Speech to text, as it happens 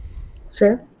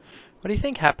Sure. What do you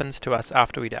think happens to us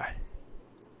after we die?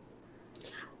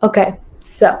 Okay,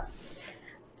 so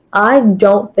I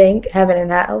don't think heaven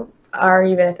and hell are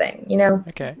even a thing.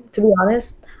 Okay. To be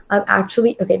honest, I'm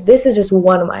actually okay. This is just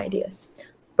one of my ideas.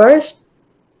 First,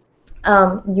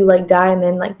 you like die and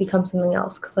then like become something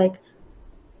else. Cause like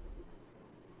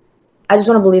I just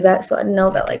want to believe that, so I know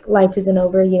that Okay. like life isn't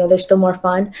over. There's still more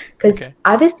fun. Cause Okay.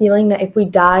 I have this feeling that if we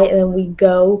die and then we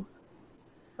go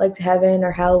like to heaven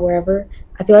or hell, wherever,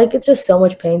 I feel like it's just so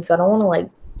much pain. So I don't want to like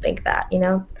think that.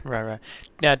 Right, right.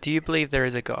 Now, do you believe there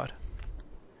is a God?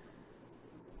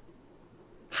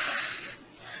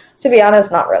 To be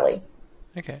honest, not really.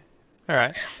 Okay. All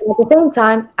right. At the same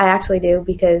time, I actually do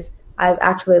because I've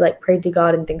actually like prayed to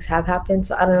God and things have happened.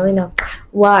 So I don't really know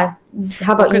why.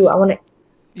 How Well, about you? because I want to.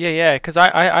 yeah, because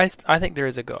I think there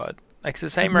is a God. Like it's the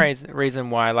same Mhm. reason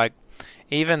why like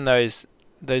even those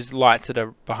lights that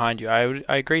are behind you, I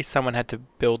agree someone had to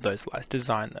build those lights,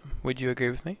 design them. Would you agree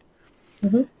with me?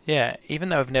 Mhm. Yeah, even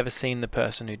though I've never seen the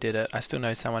person who did it, I still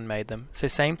know someone made them. So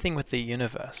same thing with the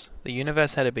universe. The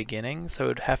universe had a beginning, so it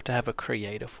would have to have a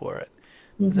creator for it.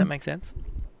 Does that Mhm. make sense?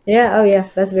 Yeah. Oh yeah.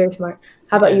 That's very smart.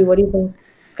 How about Yeah. you? What do you think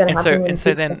is gonna happen when And you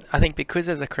so keep going? then I think because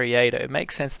there's a creator, it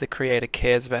makes sense the creator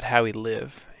cares about how we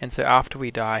live. And so after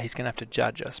we die, he's going to have to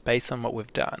judge us based on what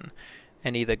we've done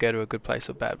and either go to a good place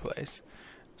or bad place.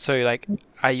 So like,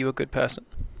 are you a good person?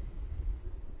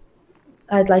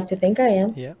 I'd like to think I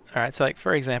am. Yeah. All right. So like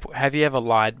for example, have you ever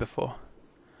lied before?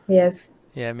 Yes.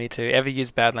 Yeah, me too. Ever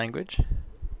used bad language?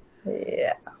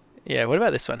 Yeah. Yeah, what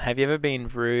about this one? Have you ever been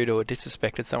rude or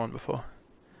disrespected someone before?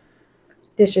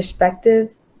 Disrespectful.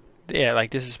 Yeah,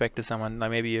 like disrespected someone, like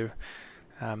maybe you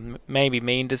maybe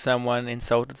mean to someone,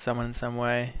 insulted someone in some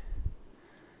way.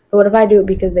 But what if I do it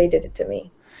because they did it to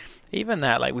me? Even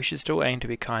that, like we should still aim to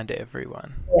be kind to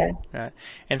everyone, Yeah. right?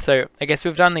 And so I guess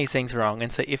we've done these things wrong.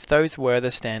 And so if those were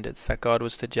the standards that God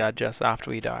was to judge us after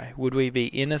we die, would we be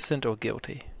innocent or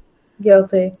guilty?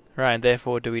 Guilty. Right, and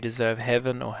therefore do we deserve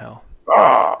heaven or hell?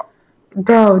 Oh,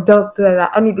 no, don't do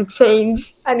that. I need to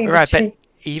change. I need to Right, but change.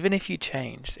 even if you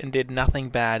changed and did nothing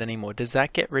bad anymore, does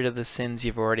that get rid of the sins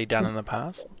you've already done in the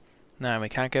past? No, we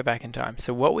can't go back in time.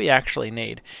 So what we actually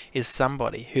need is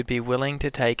somebody who'd be willing to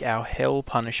take our hell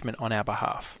punishment on our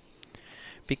behalf.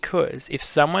 Because if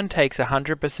someone takes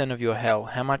 100% of your hell,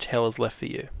 how much hell is left for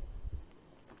you?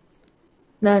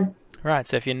 None. Right,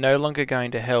 so if you're no longer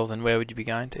going to hell, then where would you be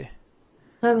going to?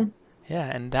 Heaven. Yeah,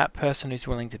 and that person who's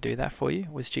willing to do that for you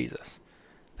was Jesus.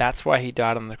 That's why he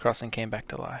died on the cross and came back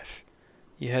to life.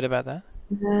 You heard about that?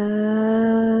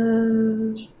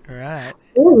 Right.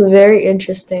 It was very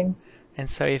interesting. And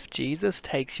so if Jesus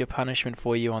takes your punishment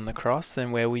for you on the cross,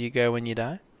 then where will you go when you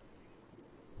die?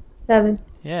 Heaven.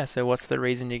 Yeah, so what's the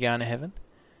reason you're going to heaven?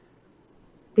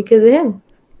 Because of him.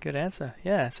 Good answer.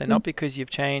 Yeah, so Mm-hmm. not because you've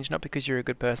changed, not because you're a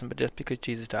good person, but just because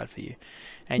Jesus died for you.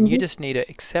 And you Mm-hmm. just need to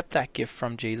accept that gift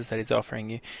from Jesus that he's offering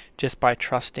you just by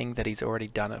trusting that he's already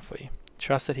done it for you.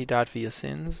 Trust that he died for your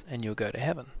sins and you'll go to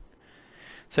heaven.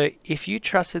 So if you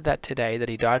trusted that today, that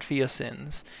he died for your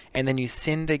sins, and then you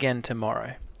sinned again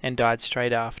tomorrow and died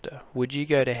straight after, would you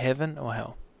go to heaven or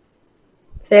hell?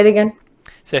 Say it again.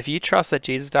 So if you trust that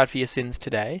Jesus died for your sins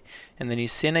today, and then you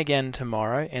sin again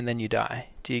tomorrow, and then you die,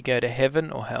 do you go to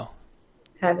heaven or hell?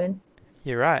 Heaven.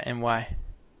 You're right, and why?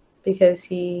 Because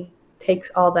he takes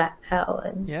all that hell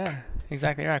and Yeah,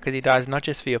 exactly right, because he dies not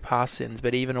just for your past sins,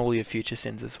 but even all your future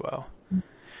sins as well.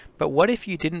 But what if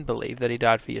you didn't believe that he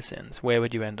died for your sins? Where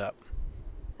would you end up?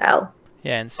 hell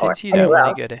Yeah, and or since you don't anywhere want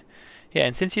to else. go to yeah,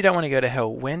 and since you don't want to go to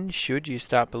hell, when should you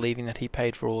start believing that he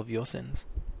paid for all of your sins?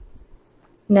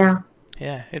 Now.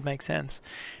 Yeah, it makes sense.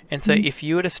 And so Mm-hmm. if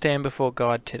you were to stand before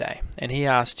God today and he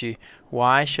asked you,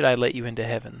 "Why should I let you into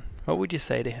heaven?" What would you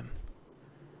say to him?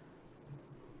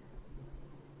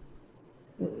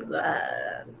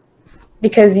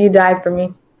 Because you died for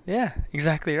me. Yeah,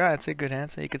 exactly right. It's a good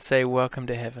answer. You could say, "Welcome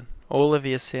to heaven. All of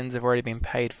your sins have already been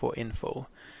paid for in full."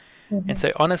 And Mm-hmm.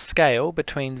 so, on a scale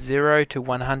between 0 to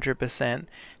 100%,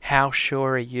 how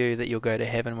sure are you that you'll go to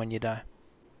heaven when you die?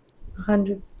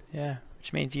 100. Yeah,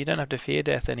 which means you don't have to fear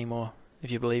death anymore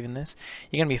if you believe in this.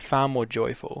 You're going to be far more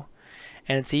joyful.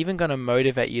 And it's even going to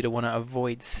motivate you to want to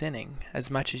avoid sinning as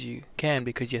much as you can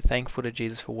because you're thankful to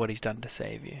Jesus for what he's done to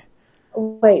save you.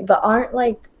 Wait, but aren't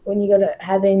like when you go to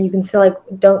heaven, you can still like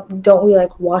don't we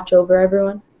like watch over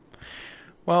everyone?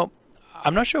 Well,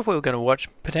 I'm not sure if we were going to watch.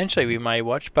 Potentially, we may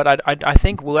watch, but I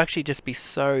think we'll actually just be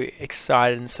so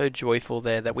excited and so joyful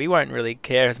there that we won't really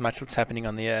care as much what's happening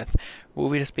on the earth.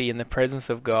 We'll just be in the presence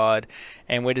of God,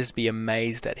 and we'll just be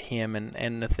amazed at Him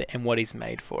and what He's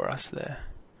made for us there.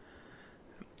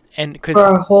 And For because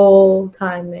our whole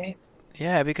time there.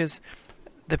 Yeah, because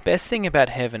the best thing about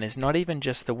heaven is not even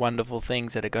just the wonderful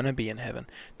things that are going to be in heaven.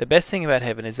 The best thing about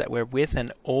heaven is that we're with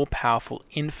an all-powerful,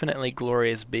 infinitely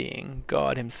glorious being,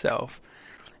 God Himself.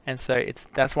 And so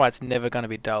that's why it's never going to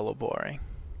be dull or boring.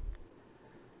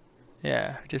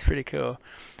 Yeah, which is pretty cool.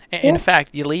 In Yeah. fact,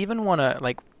 you'll even want to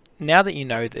like now that you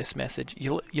know this message,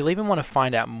 you'll even want to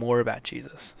find out more about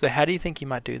Jesus. So how do you think you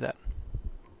might do that?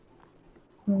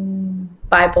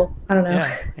 Bible. I don't know.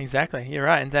 Yeah, exactly. You're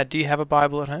right. And Dad, do you have a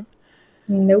Bible at home?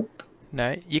 Nope.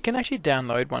 No, you can actually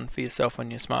download one for yourself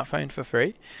on your smartphone for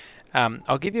free.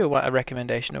 I'll give you a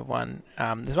recommendation of one.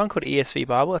 There's one called ESV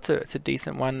Bible. It's a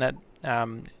decent one that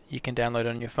you can download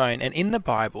on your phone. And in the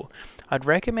Bible, I'd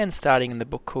recommend starting in the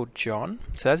book called John.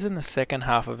 So that's in the second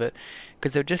half of it,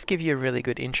 because they'll just give you a really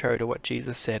good intro to what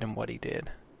Jesus said and what He did.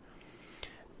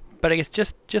 But I guess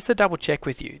just to double check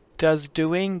with you, does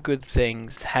doing good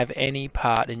things have any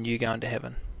part in you going to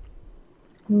heaven?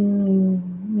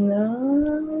 No.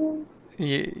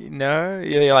 No,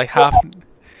 you're like half.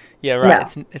 Yeah,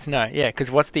 right. No. It's no. Yeah,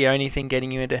 because what's the only thing getting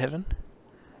you into heaven?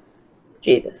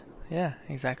 Jesus. Yeah,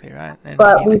 exactly right. And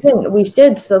But he's we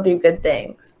should still do good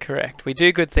things. correct. We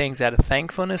do good things out of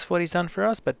thankfulness for what He's done for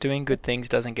us, but doing good things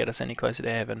doesn't get us any closer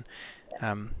to heaven.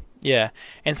 Yeah.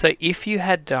 And so if you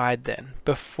had died then,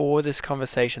 before this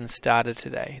conversation started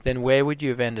today, then where would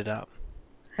you have ended up?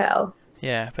 Hell.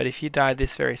 Yeah, but if you died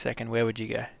this very second, where would you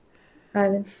go?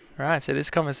 Heaven. Right, so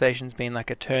this conversation's been like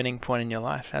a turning point in your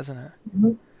life, hasn't it?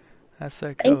 Mhm. That's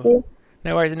so Thank cool. you.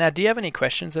 No worries. Now, do you have any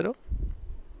questions at all?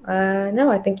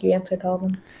 No, I think you answered all of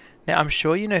them. Now, I'm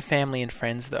sure you know family and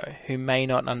friends, though, who may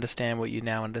not understand what you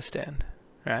now understand,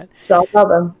 right? So I'll tell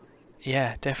them.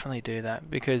 Yeah, definitely do that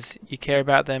because you care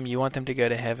about them, you want them to go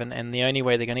to heaven, and the only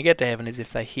way they're going to get to heaven is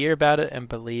if they hear about it and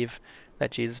believe that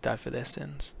Jesus died for their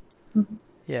sins. Mhm.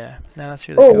 Yeah, no, that's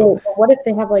really cool. Wait, but what if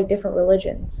they have like different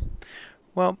religions?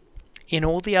 Well, in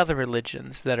all the other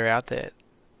religions that are out there,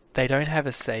 they don't have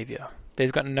a savior.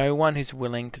 There's got no one who's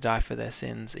willing to die for their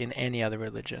sins in any other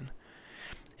religion.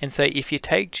 And so if you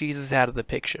take Jesus out of the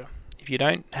picture, if you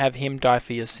don't have Him die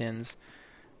for your sins,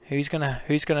 who's gonna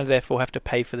therefore have to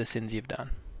pay for the sins you've done?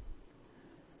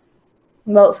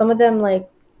 Well, some of them like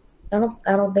I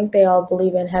don't think they all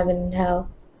believe in heaven and hell.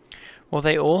 Well,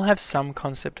 they all have some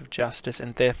concept of justice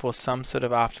and therefore some sort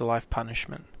of afterlife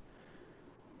punishment.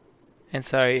 And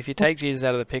so if you take Jesus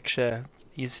out of the picture,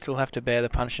 you still have to bear the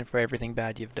punishment for everything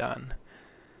bad you've done.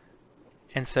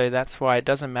 And so that's why it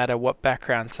doesn't matter what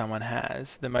background someone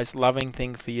has. The most loving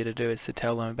thing for you to do is to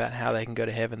tell them about how they can go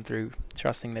to heaven through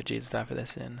trusting that Jesus died for their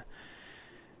sin.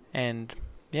 And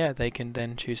yeah, they can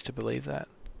then choose to believe that.